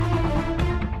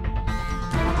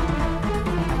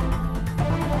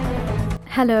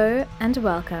Hello and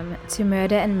welcome to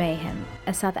Murder and Mayhem,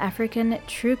 a South African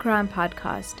true crime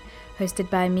podcast hosted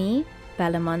by me,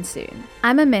 Bella Monsoon.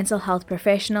 I'm a mental health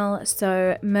professional,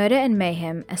 so Murder and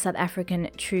Mayhem, a South African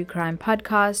true crime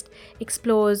podcast,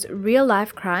 explores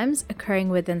real-life crimes occurring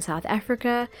within South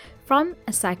Africa from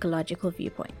a psychological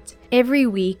viewpoint. Every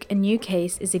week, a new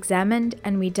case is examined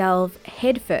and we delve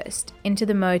headfirst into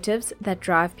the motives that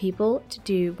drive people to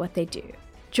do what they do.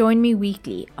 Join me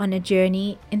weekly on a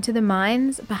journey into the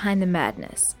minds behind the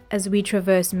madness as we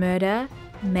traverse murder,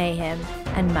 mayhem,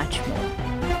 and much more.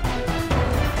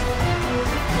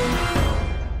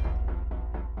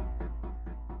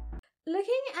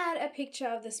 Looking at a picture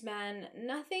of this man,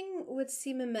 nothing would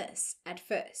seem amiss at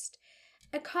first.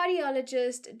 A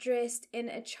cardiologist dressed in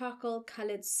a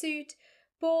charcoal-colored suit,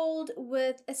 bald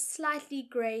with a slightly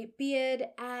grey beard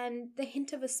and the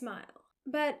hint of a smile.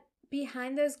 But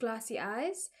behind those glassy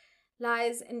eyes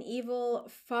lies an evil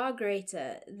far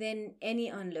greater than any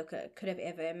onlooker could have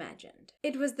ever imagined.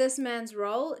 It was this man's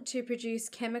role to produce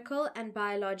chemical and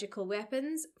biological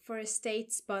weapons for a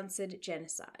state-sponsored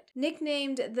genocide.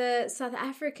 Nicknamed the South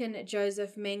African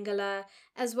Joseph Mengele,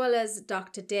 as well as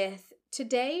Dr. Death,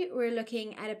 today we're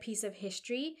looking at a piece of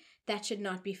history that should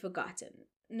not be forgotten,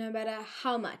 no matter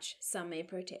how much some may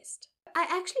protest. I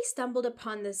actually stumbled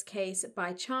upon this case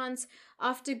by chance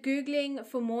after Googling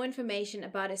for more information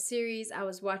about a series I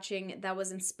was watching that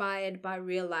was inspired by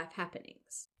real-life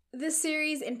happenings. This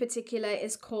series in particular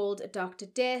is called Dr.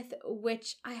 Death,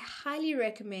 which I highly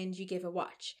recommend you give a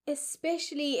watch,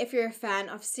 especially if you're a fan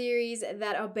of series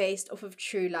that are based off of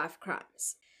true-life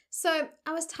crimes. So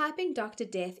I was typing Dr.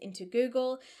 Death into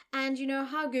Google, and you know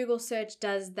how Google search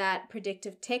does that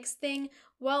predictive text thing?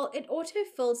 Well, it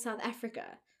auto-filled South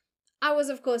Africa. I was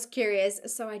of course curious,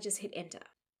 so I just hit enter.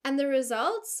 And the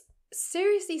results?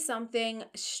 Seriously something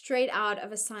straight out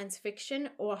of a science fiction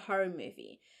or horror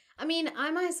movie. I mean, I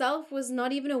myself was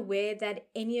not even aware that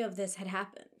any of this had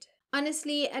happened.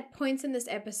 Honestly, at points in this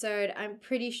episode, I'm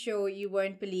pretty sure you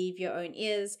won't believe your own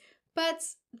ears, but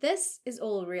this is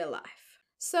all real life.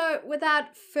 So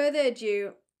without further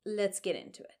ado, let's get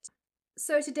into it.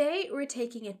 So today we're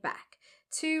taking it back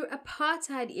to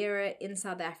apartheid era in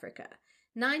South Africa.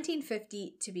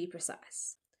 1950 to be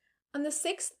precise. On the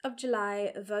 6th of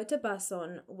July, Wouter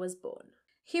Basson was born.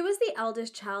 He was the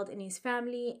eldest child in his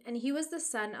family, and he was the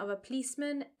son of a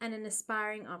policeman and an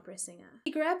aspiring opera singer.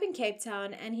 He grew up in Cape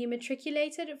Town and he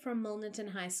matriculated from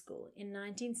Milnerton High School in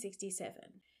 1967.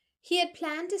 He had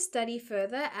planned to study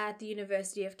further at the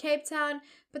University of Cape Town,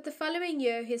 but the following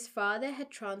year his father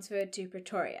had transferred to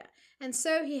Pretoria, and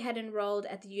so he had enrolled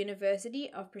at the University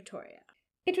of Pretoria.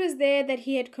 It was there that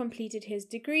he had completed his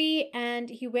degree and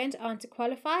he went on to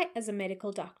qualify as a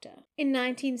medical doctor. In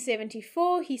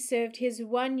 1974, he served his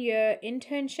one-year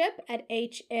internship at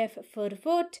H.F.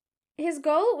 Verwoerd. His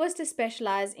goal was to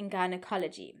specialize in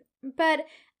gynecology, but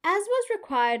as was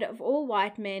required of all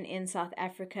white men in South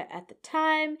Africa at the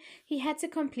time, he had to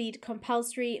complete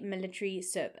compulsory military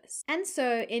service. And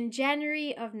so, in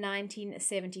January of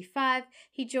 1975,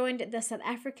 he joined the South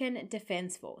African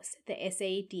Defence Force, the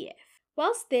SADF.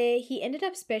 Whilst there, he ended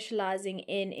up specializing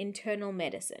in internal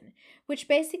medicine, which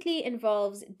basically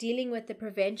involves dealing with the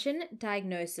prevention,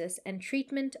 diagnosis, and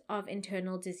treatment of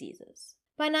internal diseases.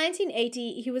 By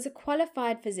 1980, he was a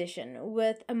qualified physician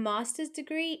with a master's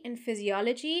degree in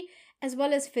physiology as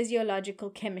well as physiological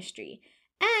chemistry,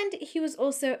 and he was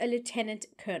also a lieutenant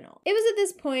colonel. It was at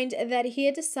this point that he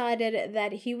had decided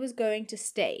that he was going to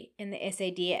stay in the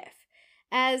SADF,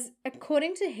 as,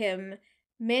 according to him,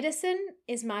 medicine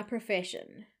is my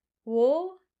profession.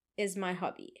 War is my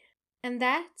hobby. And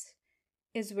that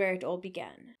is where it all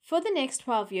began. For the next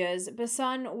 12 years,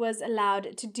 Basson was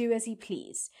allowed to do as he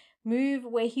pleased, move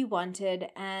where he wanted,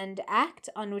 and act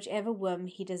on whichever whim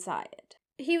he desired.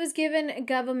 He was given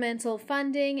governmental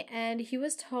funding and he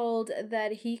was told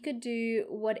that he could do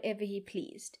whatever he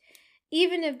pleased,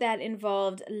 even if that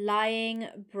involved lying,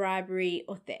 bribery,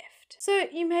 or theft. So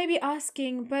you may be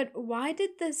asking, but why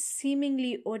did this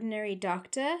seemingly ordinary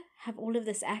doctor have all of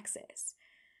this access?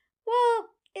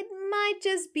 Well, it might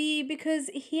just be because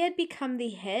he had become the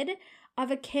head of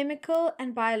a chemical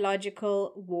and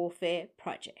biological warfare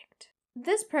project.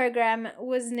 This program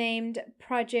was named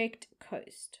Project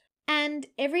Coast, and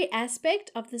every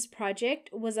aspect of this project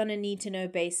was on a need-to-know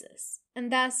basis, and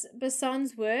thus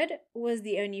Basson's word was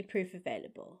the only proof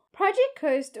available. Project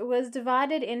Coast was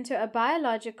divided into a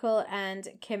biological and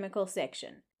chemical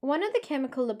section. One of the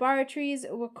chemical laboratories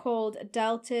were called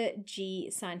Delta G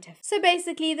Scientific. So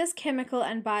basically, this chemical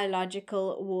and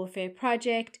biological warfare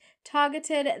project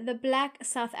targeted the Black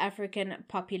South African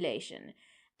population,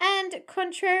 and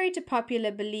contrary to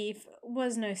popular belief,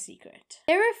 was no secret.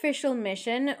 Their official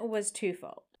mission was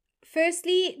twofold.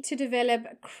 Firstly, to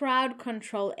develop crowd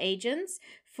control agents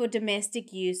for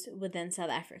domestic use within South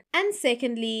Africa. And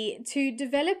secondly, to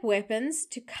develop weapons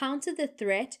to counter the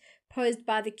threat posed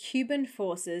by the Cuban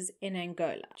forces in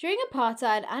Angola. During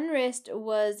apartheid, unrest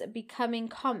was becoming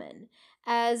common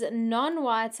as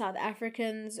non-white South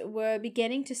Africans were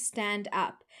beginning to stand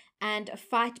up and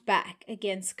fight back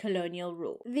against colonial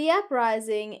rule. The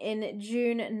uprising in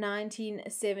June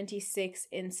 1976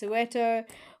 in Soweto,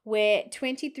 where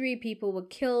 23 people were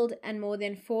killed and more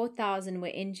than 4,000 were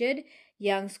injured,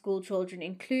 young school children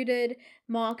included,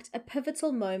 marked a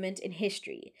pivotal moment in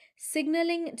history,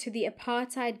 signaling to the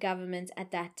apartheid government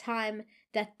at that time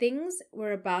that things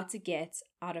were about to get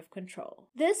out of control.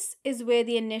 This is where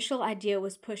the initial idea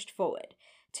was pushed forward,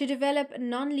 to develop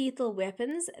non-lethal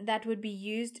weapons that would be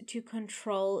used to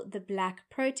control the black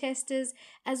protesters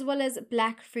as well as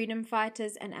black freedom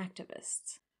fighters and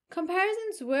activists.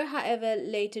 Comparisons were, however,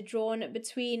 later drawn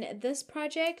between this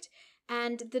project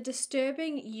and the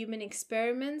disturbing human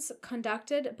experiments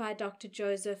conducted by Dr.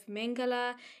 Joseph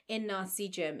Mengele in Nazi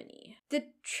Germany. The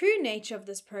true nature of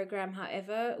this program,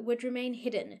 however, would remain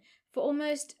hidden for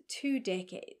almost 2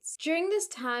 decades. During this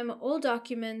time, all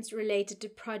documents related to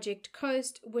Project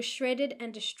Coast were shredded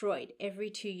and destroyed every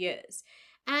 2 years.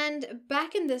 And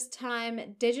back in this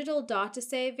time, digital data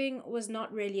saving was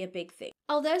not really a big thing.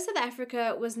 Although South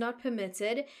Africa was not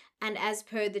permitted, and as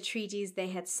per the treaties they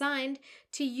had signed,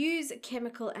 to use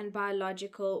chemical and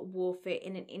biological warfare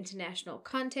in an international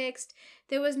context,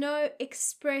 there was no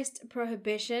expressed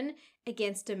prohibition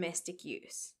against domestic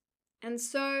use. And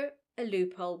so, a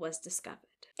loophole was discovered.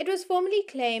 It was formally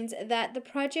claimed that the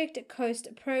Project Coast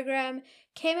program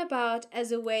came about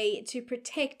as a way to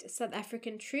protect South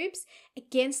African troops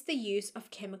against the use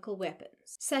of chemical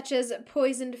weapons, such as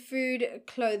poisoned food,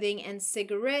 clothing, and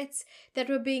cigarettes that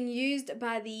were being used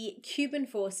by the Cuban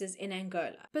forces in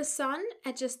Angola. Basson,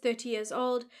 at just 30 years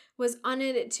old, was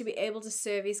honored to be able to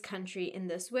serve his country in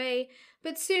this way,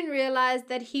 but soon realized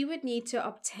that he would need to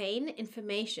obtain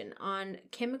information on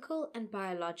chemical and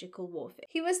biological warfare.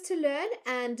 He was to learn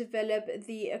and develop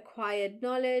the acquired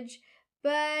knowledge,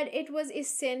 but it was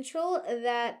essential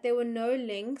that there were no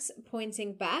links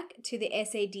pointing back to the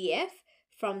SADF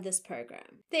from this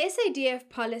program. The SADF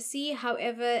policy,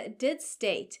 however, did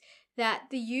state that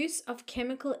the use of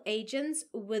chemical agents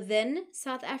within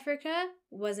South Africa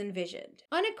was envisioned.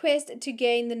 On a quest to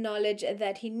gain the knowledge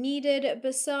that he needed,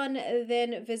 Basson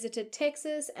then visited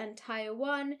Texas and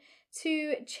Taiwan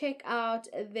to check out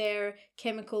their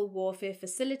chemical warfare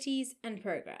facilities and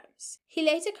programs. He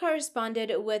later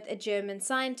corresponded with a German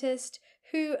scientist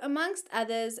who, amongst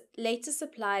others, later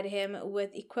supplied him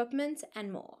with equipment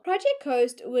and more. Project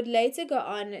Coast would later go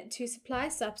on to supply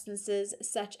substances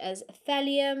such as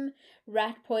thallium,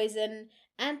 rat poison,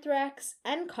 anthrax,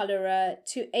 and cholera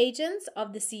to agents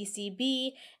of the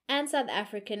CCB and South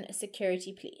African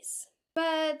Security Police.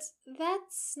 But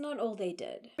that's not all they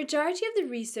did. The majority of the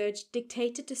research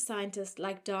dictated to scientists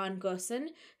like Dan Goosen,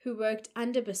 who worked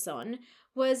under Basson,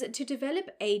 was to develop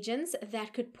agents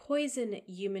that could poison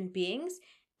human beings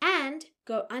and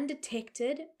go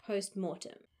undetected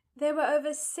post-mortem. There were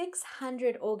over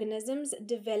 600 organisms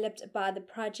developed by the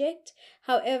project.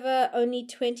 However, only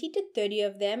 20 to 30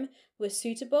 of them were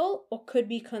suitable or could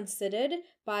be considered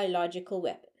biological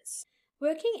weapons.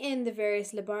 Working in the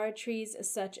various laboratories,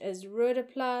 such as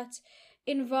Roodeplaat,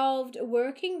 involved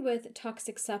working with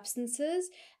toxic substances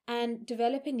and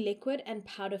developing liquid and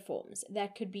powder forms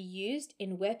that could be used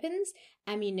in weapons,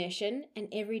 ammunition, and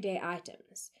everyday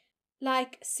items,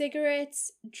 like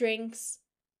cigarettes, drinks,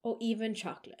 or even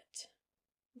chocolate.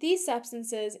 These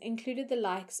substances included the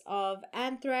likes of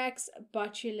anthrax,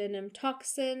 botulinum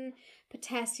toxin,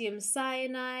 potassium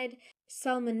cyanide,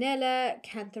 salmonella,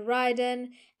 cantharidin,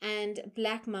 and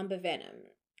black mamba venom,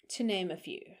 to name a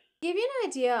few. To give you an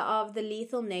idea of the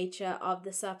lethal nature of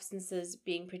the substances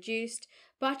being produced,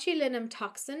 botulinum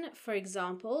toxin, for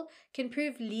example, can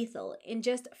prove lethal in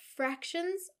just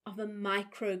fractions of a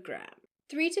microgram.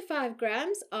 3 to 5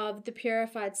 grams of the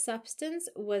purified substance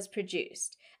was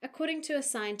produced, according to a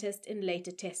scientist in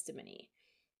later testimony.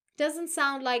 Doesn't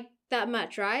sound like that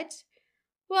much, right?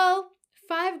 Well,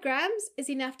 5 grams is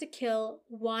enough to kill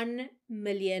 1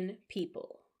 million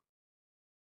people.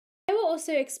 There were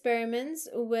also experiments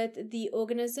with the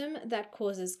organism that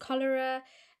causes cholera,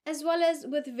 as well as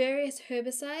with various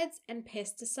herbicides and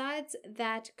pesticides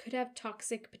that could have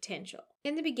toxic potential.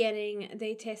 In the beginning,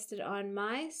 they tested on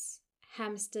mice,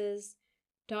 hamsters,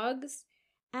 dogs,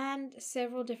 and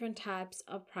several different types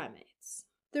of primates.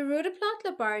 The Roodeplaat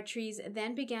laboratories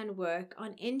then began work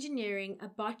on engineering a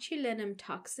botulinum laboratories then began work on engineering a botulinum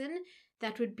toxin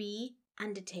that would be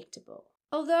undetectable.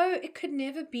 Although it could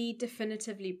never be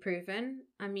definitively proven,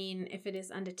 I mean, if it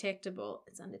is undetectable,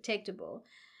 it's undetectable,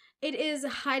 it is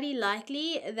highly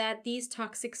likely that these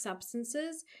toxic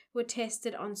substances were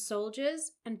tested on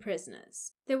soldiers and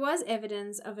prisoners. There was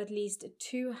evidence of at least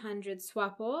 200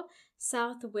 SWAPO,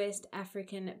 Southwest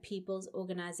African People's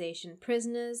Organization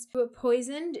prisoners, who were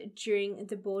poisoned during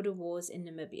the border wars in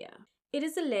Namibia. It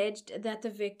is alleged that the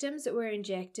victims were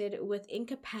injected with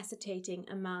incapacitating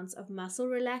amounts of muscle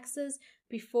relaxers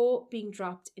before being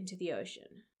dropped into the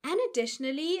ocean. And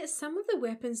additionally, some of the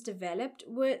weapons developed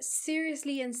were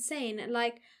seriously insane,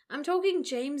 like I'm talking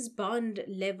James Bond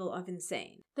level of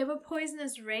insane. There were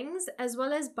poisonous rings as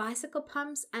well as bicycle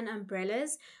pumps and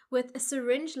umbrellas with a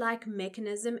syringe-like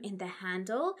mechanism in the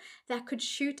handle that could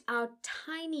shoot out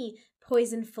tiny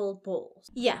poison-filled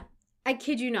balls. Yeah, I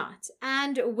kid you not.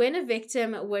 And when a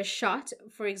victim was shot,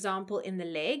 for example in the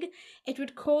leg, it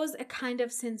would cause a kind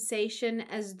of sensation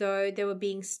as though they were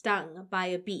being stung by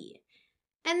a bee.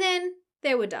 And then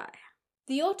they would die.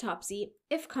 The autopsy,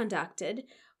 if conducted,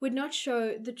 would not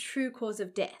show the true cause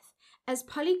of death, as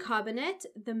polycarbonate,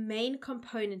 the main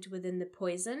component within the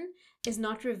poison, is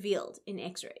not revealed in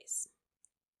X-rays.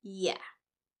 Yeah.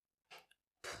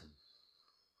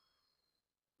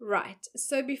 Right,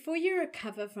 so before you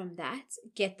recover from that,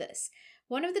 get this.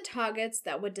 One of the targets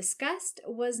that were discussed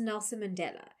was Nelson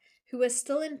Mandela, who was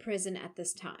still in prison at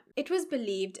this time. It was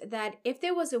believed that if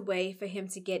there was a way for him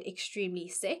to get extremely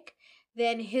sick,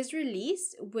 then his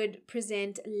release would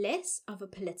present less of a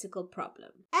political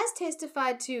problem. As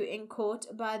testified to in court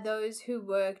by those who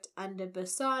worked under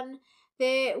Basson,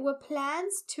 there were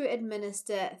plans to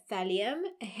administer thallium,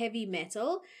 a heavy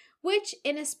metal, which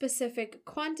in a specific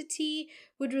quantity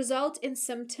would result in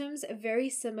symptoms very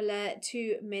similar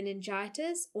to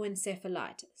meningitis or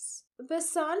encephalitis.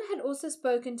 Basson had also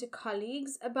spoken to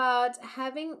colleagues about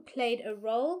having played a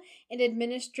role in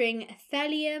administering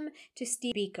thallium to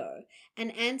Steve Biko,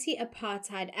 an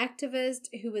anti-apartheid activist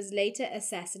who was later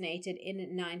assassinated in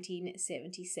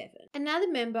 1977.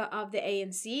 Another member of the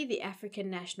ANC, the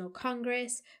African National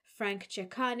Congress, Frank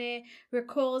Chekane,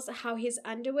 recalls how his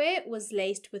underwear was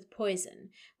laced with poison,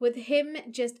 with him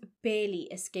just barely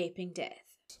escaping death.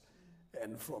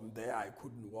 And from there, I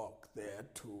couldn't walk. They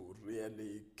had to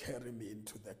really carry me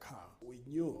into the car. We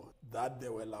knew that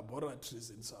there were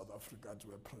laboratories in South Africa that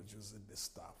were producing this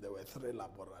stuff. There were 3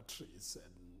 laboratories,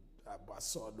 and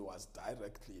Basson was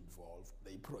directly involved.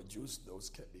 They produced those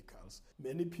chemicals.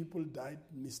 Many people died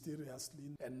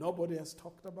mysteriously, and nobody has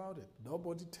talked about it.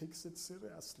 Nobody takes it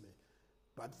seriously.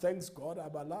 But thanks God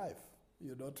I'm alive,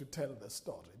 to tell the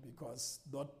story, because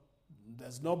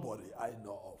there's nobody I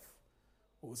know of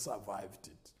who survived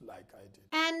it like I did.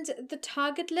 And the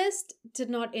target list did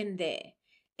not end there.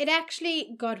 It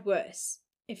actually got worse,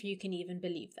 if you can even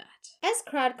believe that. As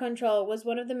crowd control was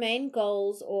one of the main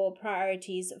goals or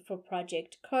priorities for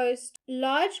Project Coast,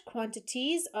 large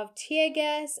quantities of tear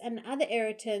gas and other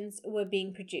irritants were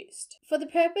being produced for the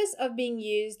purpose of being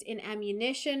used in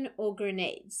ammunition or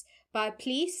grenades by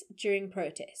police during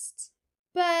protests.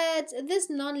 But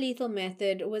this non-lethal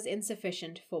method was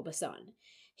insufficient for Basson.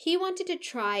 He wanted to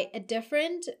try a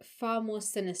different, far more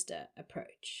sinister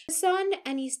approach. Basson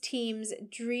and his team's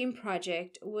dream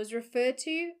project was referred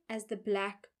to as the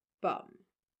Black Bomb.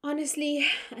 Honestly,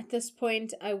 at this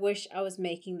point, I wish I was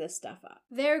making this stuff up.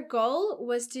 Their goal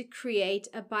was to create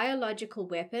a biological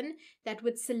weapon that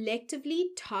would selectively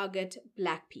target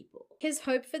black people. His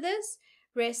hope for this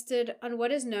rested on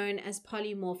what is known as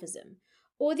polymorphism,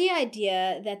 or the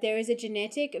idea that there is a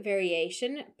genetic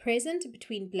variation present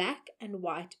between black and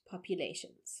white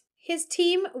populations. His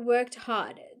team worked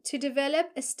hard to develop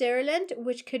a sterilant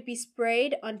which could be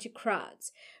sprayed onto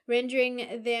crowds,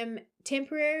 rendering them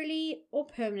temporarily or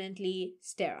permanently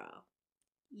sterile.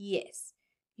 Yes,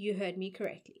 you heard me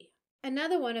correctly.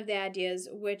 Another one of the ideas,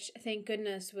 which thank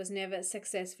goodness was never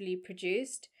successfully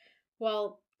produced,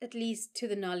 well, at least to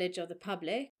the knowledge of the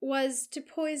public, was to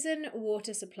poison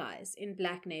water supplies in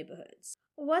black neighborhoods.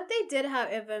 What they did,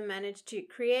 however, manage to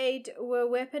create were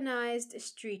weaponized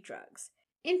street drugs.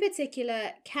 In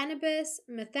particular, cannabis,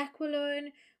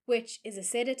 methaqualone, which is a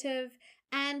sedative,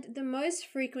 and the most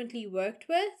frequently worked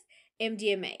with,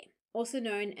 MDMA, also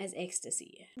known as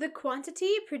ecstasy. The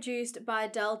quantity produced by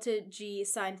Delta G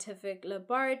Scientific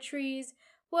Laboratories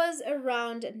was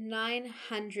around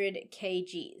 900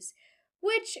 kgs,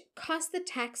 which cost the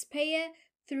taxpayer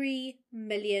 3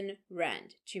 million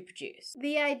rand to produce.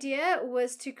 The idea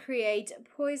was to create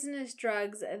poisonous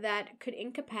drugs that could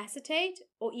incapacitate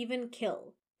or even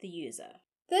kill the user.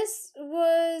 This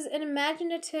was an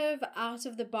imaginative,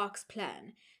 out-of-the-box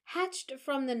plan, hatched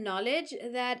from the knowledge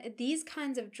that these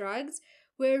kinds of drugs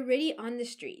were already on the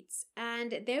streets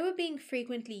and they were being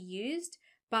frequently used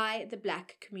by the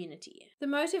black community. The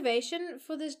motivation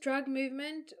for this drug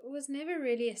movement was never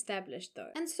really established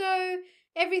though. And so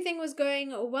everything was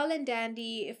going well and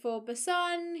dandy for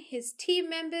Basson, his team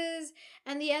members,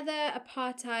 and the other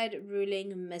apartheid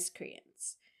ruling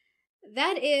miscreants.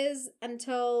 That is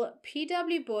until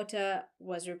P.W. Botha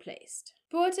was replaced.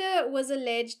 Botha was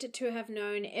alleged to have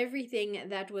known everything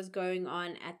that was going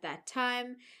on at that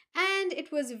time, and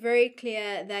it was very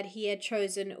clear that he had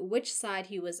chosen which side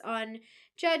he was on,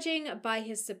 judging by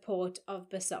his support of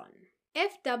Basson.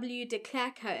 F.W. de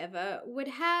Klerk, however, would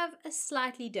have a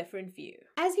slightly different view.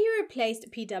 As he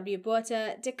replaced P.W.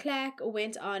 Botha, de Klerk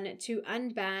went on to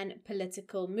unban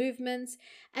political movements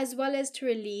as well as to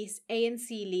release ANC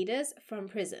leaders from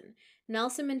prison,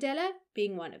 Nelson Mandela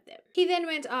being one of them. He then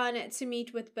went on to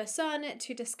meet with Basson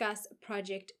to discuss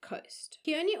Project Coast.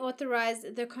 He only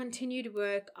authorized the continued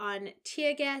work on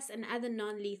tear gas and other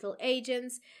non-lethal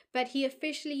agents, but he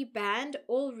officially banned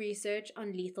all research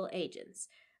on lethal agents,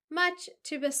 much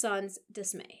to Basson's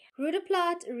dismay.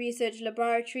 Roodeplaat Research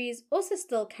Laboratories also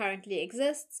still currently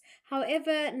exists,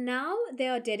 however now they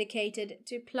are dedicated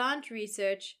to plant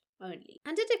research only.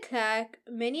 Under de Klerk,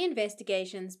 many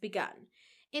investigations began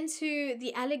into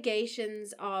the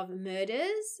allegations of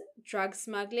murders, drug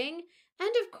smuggling,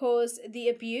 and of course the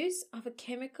abuse of a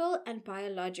chemical and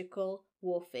biological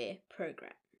warfare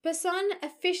program. Basson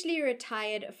officially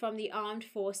retired from the armed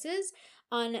forces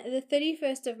on the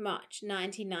 31st of March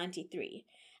 1993,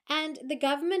 and the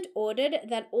government ordered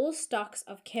that all stocks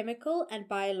of chemical and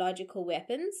biological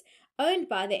weapons owned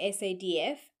by the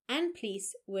SADF and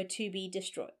police were to be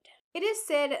destroyed. It is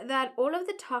said that all of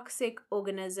the toxic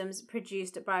organisms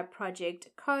produced by Project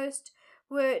Coast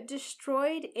were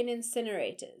destroyed in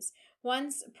incinerators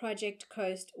once Project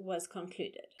Coast was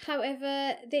concluded.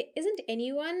 However, there isn't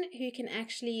anyone who can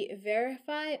actually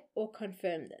verify or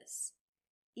confirm this.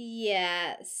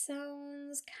 Yeah,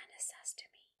 sounds kinda sus to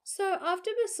me. So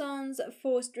after Basson's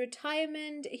forced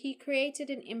retirement, he created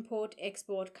an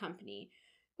import-export company,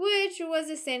 which was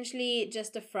essentially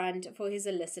just a front for his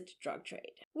illicit drug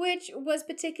trade, which was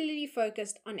particularly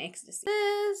focused on ecstasy.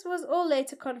 This was all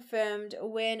later confirmed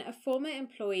when a former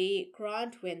employee,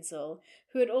 Grant Wenzel,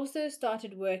 who had also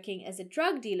started working as a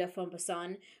drug dealer for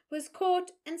Basson, was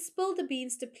caught and spilled the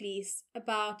beans to police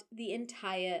about the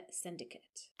entire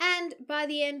syndicate. And by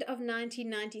the end of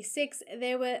 1996,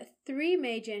 there were 3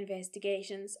 major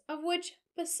investigations, of which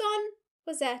Basson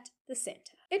was at the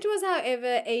center. It was,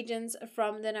 however, agents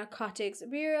from the Narcotics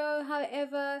Bureau,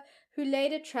 who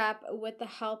laid a trap with the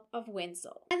help of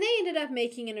Wenzel. And they ended up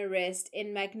making an arrest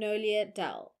in Magnolia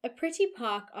Dell, a pretty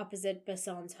park opposite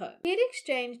Basson's home. He had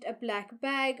exchanged a black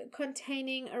bag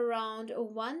containing around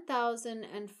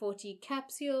 1,040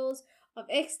 capsules of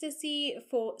ecstasy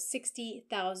for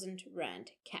 60,000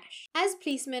 rand cash. As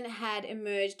policemen had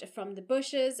emerged from the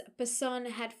bushes,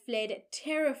 Basson had fled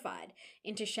terrified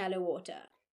into shallow water.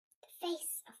 The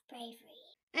face of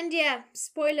bravery. And yeah,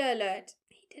 spoiler alert,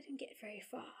 he didn't get very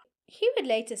far. He would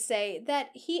later say that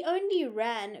he only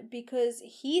ran because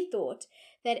he thought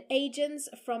that agents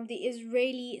from the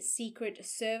Israeli Secret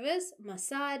Service,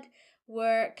 Mossad,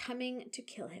 were coming to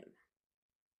kill him.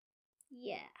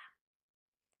 Yeah.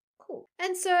 Cool.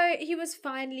 And so he was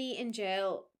finally in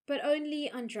jail, but only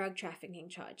on drug trafficking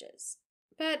charges.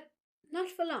 But not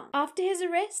for long. After his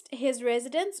arrest, his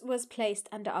residence was placed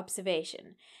under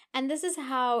observation, and this is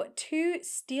how 2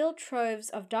 steel troves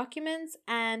of documents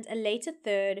and a later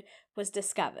third was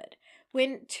discovered,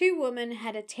 when 2 women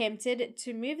had attempted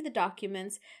to move the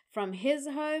documents from his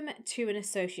home to an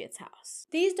associate's house.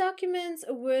 These documents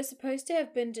were supposed to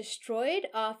have been destroyed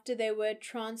after they were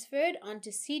transferred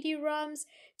onto CD-ROMs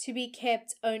to be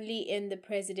kept only in the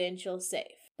presidential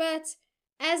safe. But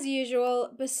as usual,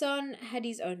 Basson had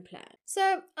his own plan.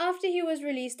 So, after he was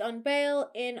released on bail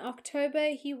in October,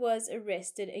 he was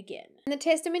arrested again. And the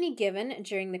testimony given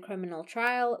during the criminal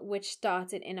trial, which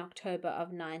started in October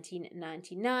of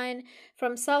 1999,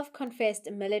 from self-confessed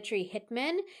military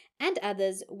hitmen and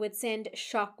others, would send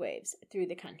shockwaves through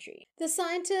the country. The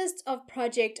scientists of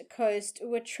Project Coast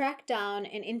were tracked down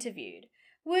and interviewed,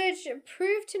 which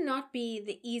proved to not be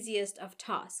the easiest of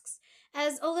tasks,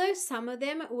 as although some of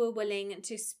them were willing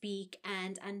to speak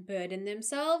and unburden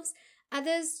themselves,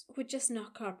 others would just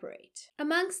not cooperate.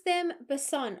 Amongst them,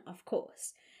 Basson, of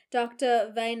course,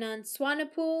 Dr. Wynand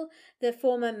Swanepoel, the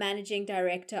former managing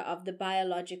director of the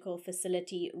biological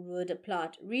facility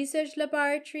Roodeplaat Research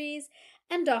Laboratories,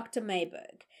 and Dr.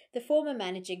 Mayberg, the former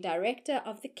managing director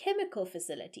of the chemical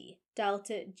facility,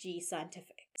 Delta G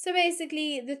Scientific. So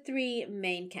basically, the three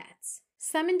main cats.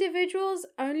 Some individuals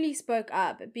only spoke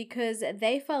up because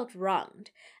they felt wronged,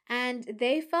 and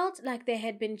they felt like they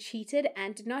had been cheated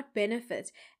and did not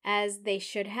benefit as they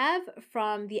should have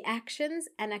from the actions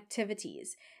and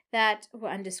activities that were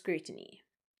under scrutiny.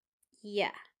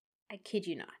 Yeah, I kid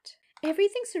you not.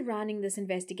 Everything surrounding this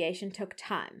investigation took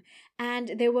time,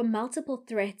 and there were multiple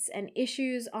threats and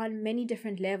issues on many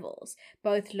different levels,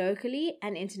 both locally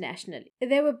and internationally.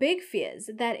 There were big fears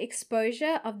that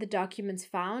exposure of the documents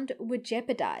found would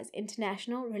jeopardize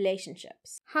international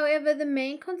relationships. However, the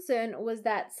main concern was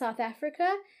that South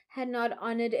Africa had not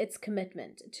honored its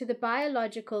commitment to the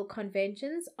Biological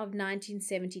Conventions of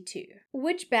 1972,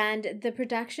 which banned the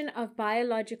production of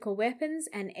biological weapons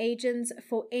and agents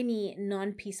for any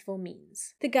non-peaceful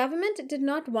means. The government did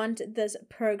not want this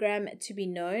program to be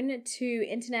known to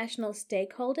international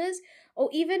stakeholders or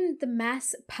even the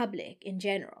mass public in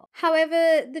general.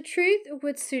 However, the truth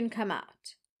would soon come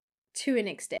out. To an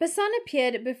extent. Basson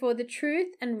appeared before the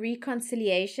Truth and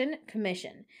Reconciliation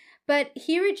Commission, but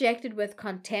he rejected with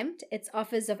contempt its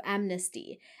offers of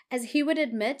amnesty, as he would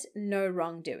admit no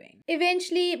wrongdoing.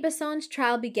 Eventually, Basson's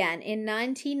trial began in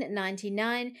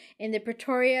 1999 in the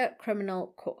Pretoria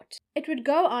Criminal Court. It would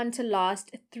go on to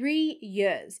last 3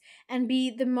 years and be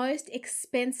the most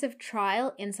expensive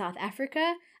trial in South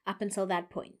Africa up until that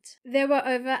point. There were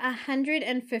over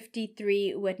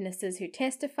 153 witnesses who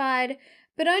testified,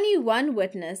 but only one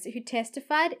witness who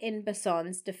testified in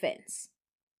Basson's defense.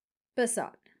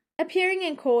 Basson. Appearing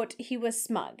in court, he was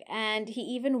smug, and he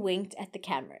even winked at the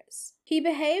cameras. He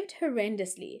behaved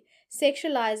horrendously,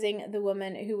 sexualizing the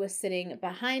woman who was sitting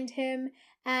behind him,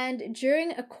 and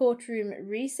during a courtroom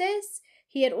recess,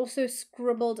 he had also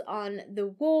scribbled on the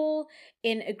wall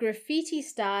in a graffiti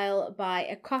style by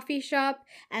a coffee shop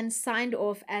and signed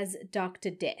off as Dr.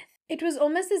 Death. It was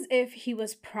almost as if he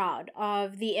was proud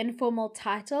of the informal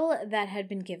title that had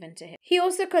been given to him. He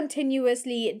also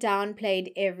continuously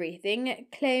downplayed everything,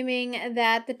 claiming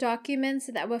that the documents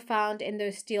that were found in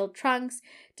those steel trunks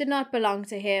did not belong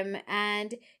to him,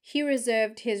 and he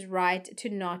reserved his right to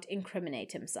not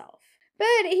incriminate himself.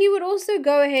 But he would also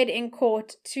go ahead in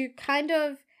court to kind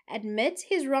of admit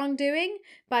his wrongdoing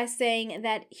by saying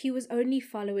that he was only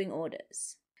following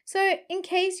orders. So, in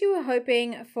case you were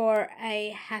hoping for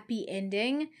a happy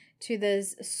ending to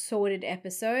this sordid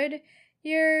episode,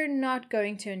 you're not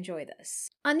going to enjoy this.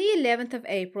 On the 11th of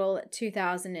April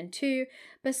 2002,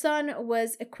 Basson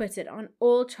was acquitted on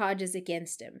all charges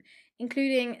against him,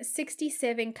 including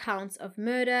 67 counts of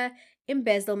murder,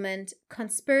 embezzlement,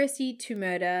 conspiracy to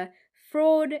murder,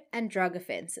 fraud, and drug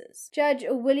offenses. Judge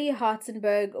Willie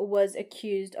Hartzenberg was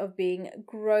accused of being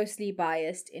grossly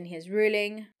biased in his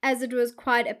ruling, as it was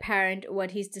quite apparent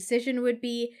what his decision would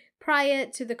be prior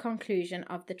to the conclusion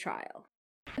of the trial.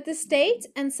 But the state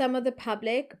and some of the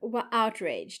public were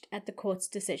outraged at the court's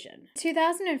decision. In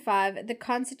 2005, the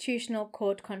Constitutional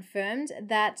Court confirmed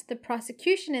that the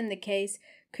prosecution in the case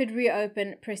could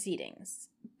reopen proceedings.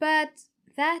 But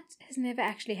that has never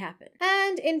actually happened.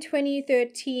 And in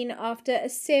 2013, after a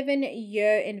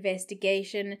 7-year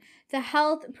investigation, the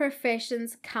Health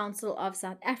Professions Council of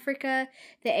South Africa,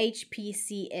 the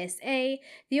HPCSA,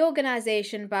 the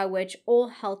organization by which all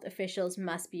health officials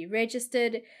must be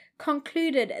registered,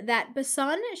 concluded that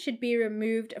Basson should be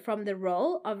removed from the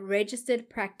role of registered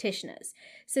practitioners,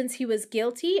 since he was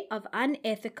guilty of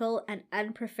unethical and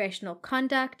unprofessional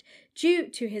conduct due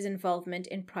to his involvement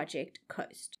in Project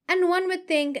Coast. And one would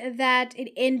think that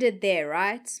it ended there,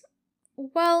 right?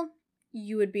 Well,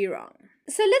 you would be wrong.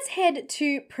 So let's head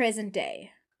to present day.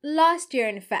 Last year,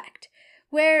 in fact,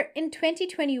 where in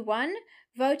 2021,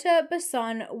 Wouter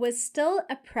Basson was still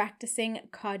a practicing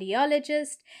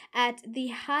cardiologist at the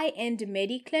high-end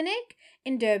Mediclinic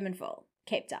in Durbanville,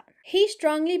 Cape Town. He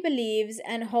strongly believes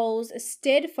and holds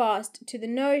steadfast to the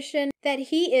notion that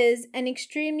he is an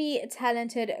extremely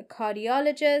talented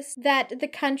cardiologist that the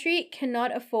country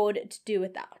cannot afford to do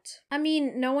without. I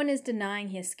mean, no one is denying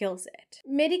his skill set.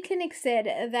 Mediclinic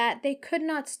said that they could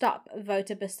not stop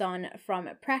Wouter Basson from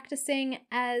practicing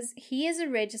as he is a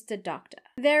registered doctor.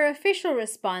 Their official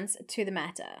response to the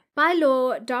matter: by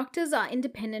law, doctors are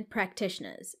independent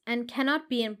practitioners and cannot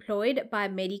be employed by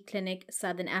Mediclinic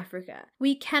Southern Africa.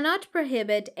 We cannot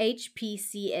prohibit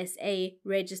HPCSA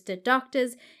registered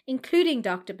doctors, including including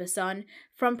Dr. Basson,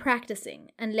 from practicing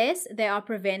unless they are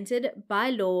prevented by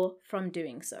law from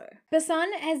doing so.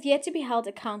 Basson has yet to be held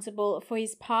accountable for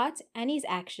his part and his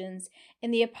actions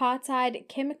in the apartheid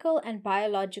chemical and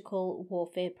biological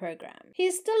warfare program. He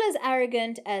is still as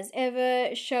arrogant as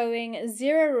ever, showing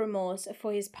zero remorse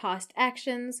for his past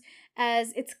actions,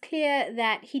 as it's clear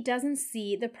that he doesn't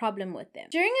see the problem with them.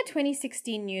 During a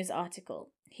 2016 news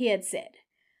article, he had said,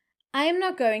 "I am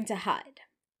not going to hide.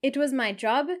 It was my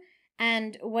job,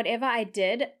 and whatever I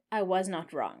did, I was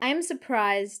not wrong. I am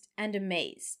surprised and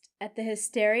amazed at the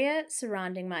hysteria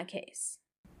surrounding my case."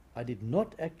 I did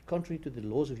not act contrary to the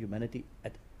laws of humanity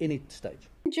at any stage.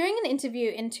 During an interview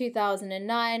in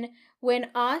 2009,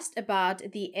 when asked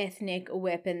about the ethnic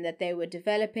weapon that they were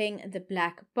developing, the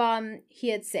Black Bomb, he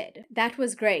had said, "That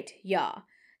was great, yeah.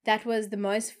 That was the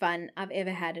most fun I've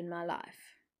ever had in my life."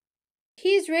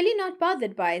 He is really not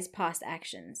bothered by his past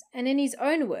actions, and in his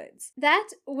own words, "That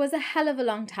was a hell of a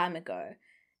long time ago.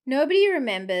 Nobody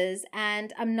remembers,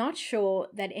 and I'm not sure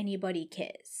that anybody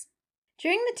cares."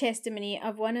 During the testimony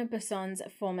of one of Basson's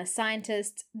former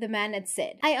scientists, the man had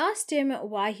said, "I asked him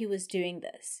why he was doing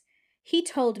this. He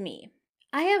told me,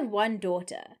 'I have one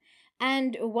daughter,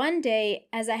 and one day,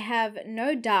 as I have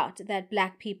no doubt that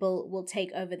black people will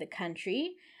take over the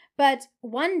country, but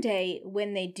one day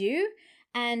when they do,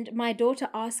 and my daughter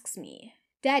asks me,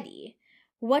 Daddy,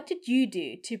 what did you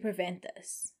do to prevent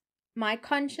this? My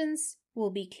conscience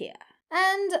will be clear.'"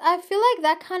 And I feel like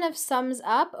that kind of sums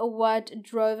up what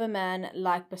drove a man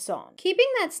like Basson. Keeping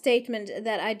that statement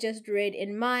that I just read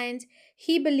in mind,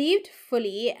 he believed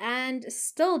fully, and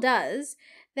still does,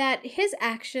 that his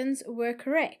actions were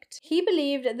correct. He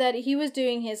believed that he was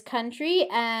doing his country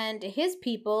and his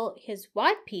people, his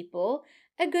white people,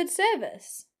 a good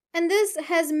service. And this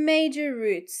has major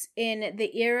roots in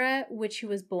the era which he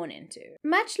was born into.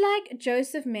 Much like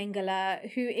Joseph Mengele,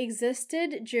 who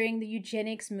existed during the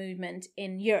eugenics movement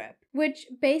in Europe, which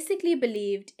basically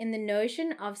believed in the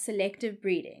notion of selective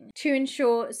breeding to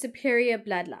ensure superior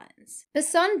bloodlines.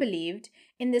 Basson believed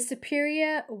in the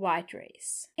superior white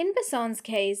race. In Basson's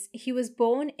case, he was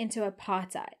born into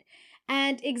apartheid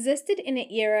and existed in an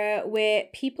era where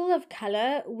people of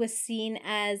color were seen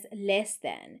as less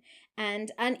than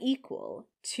and unequal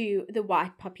to the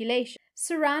white population.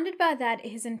 Surrounded by that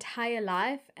his entire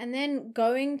life, and then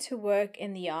going to work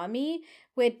in the army,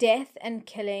 where death and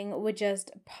killing were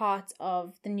just part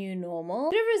of the new normal,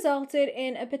 would have resulted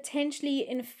in a potentially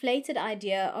inflated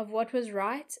idea of what was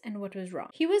right and what was wrong.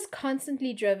 He was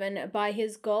constantly driven by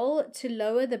his goal to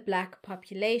lower the black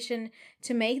population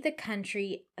to make the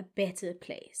country a better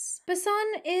place.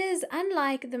 Basson is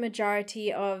unlike the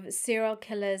majority of serial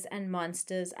killers and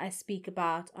monsters I speak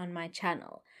about on my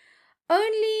channel,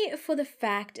 only for the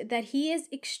fact that he is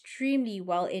extremely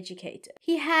well educated.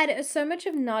 He had so much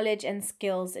of knowledge and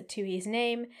skills to his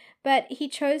name, but he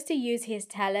chose to use his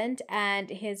talent and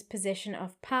his position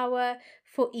of power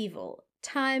for evil,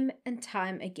 time and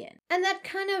time again. And that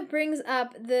kind of brings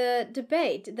up the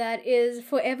debate that is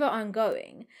forever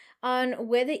ongoing on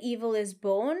whether evil is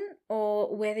born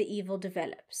or whether evil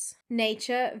develops.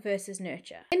 Nature versus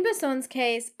nurture. In Basson's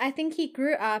case, I think he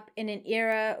grew up in an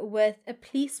era with a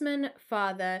policeman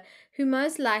father who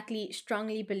most likely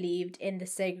strongly believed in the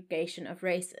segregation of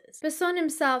races. Basson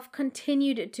himself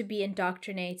continued to be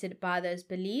indoctrinated by those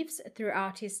beliefs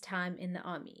throughout his time in the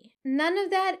army. None of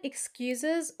that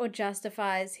excuses or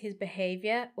justifies his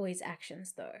behavior or his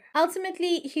actions, though.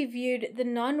 Ultimately, he viewed the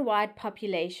non-white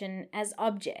population as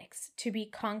objects to be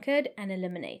conquered and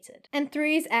eliminated. And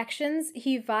through his actions,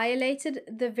 he violated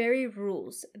the very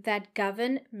rules that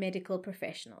govern medical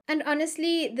professionals. And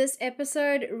honestly, this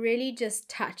episode really just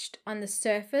touched on the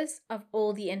surface of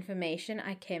all the information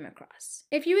I came across.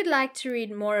 If you would like to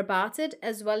read more about it,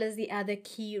 as well as the other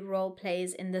key role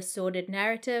plays in the sordid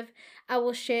narrative, I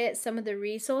will share some of the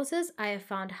resources I have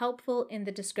found helpful in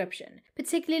the description,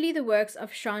 particularly the works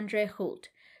of Chandre Gould,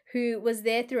 who was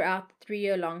there throughout the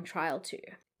 3-year-long trial too.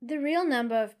 The real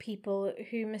number of people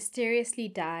who mysteriously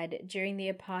died during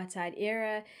the apartheid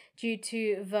era due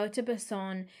to Wouter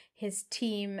Basson, his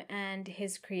team, and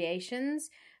his creations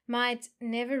might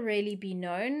never really be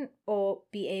known or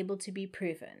be able to be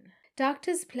proven.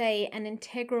 Doctors play an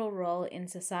integral role in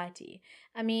society.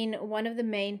 I mean, one of the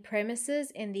main premises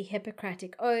in the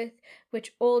Hippocratic Oath,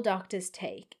 which all doctors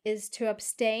take, is to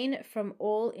abstain from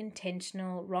all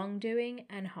intentional wrongdoing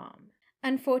and harm.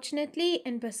 Unfortunately,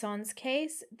 in Basson's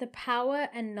case, the power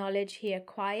and knowledge he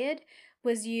acquired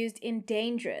was used in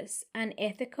dangerous,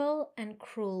 unethical, and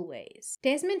cruel ways.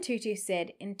 Desmond Tutu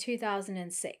said in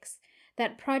 2006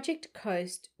 that Project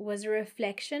Coast was a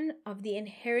reflection of the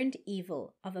inherent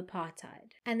evil of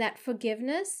apartheid, and that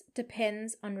forgiveness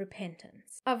depends on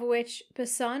repentance, of which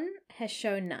Basson has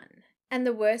shown none. And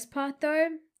the worst part though,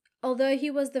 although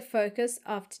he was the focus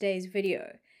of today's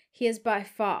video, he is by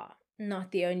far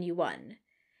not the only one.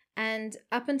 And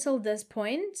up until this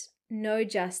point, no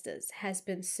justice has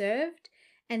been served,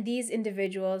 and these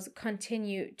individuals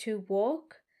continue to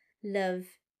walk, live,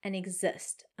 and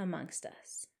exist amongst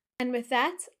us. And with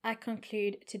that, I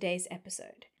conclude today's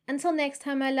episode. Until next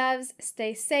time, my loves,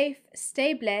 stay safe,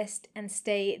 stay blessed, and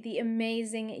stay the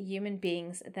amazing human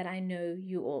beings that I know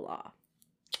you all are.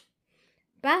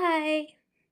 Bye!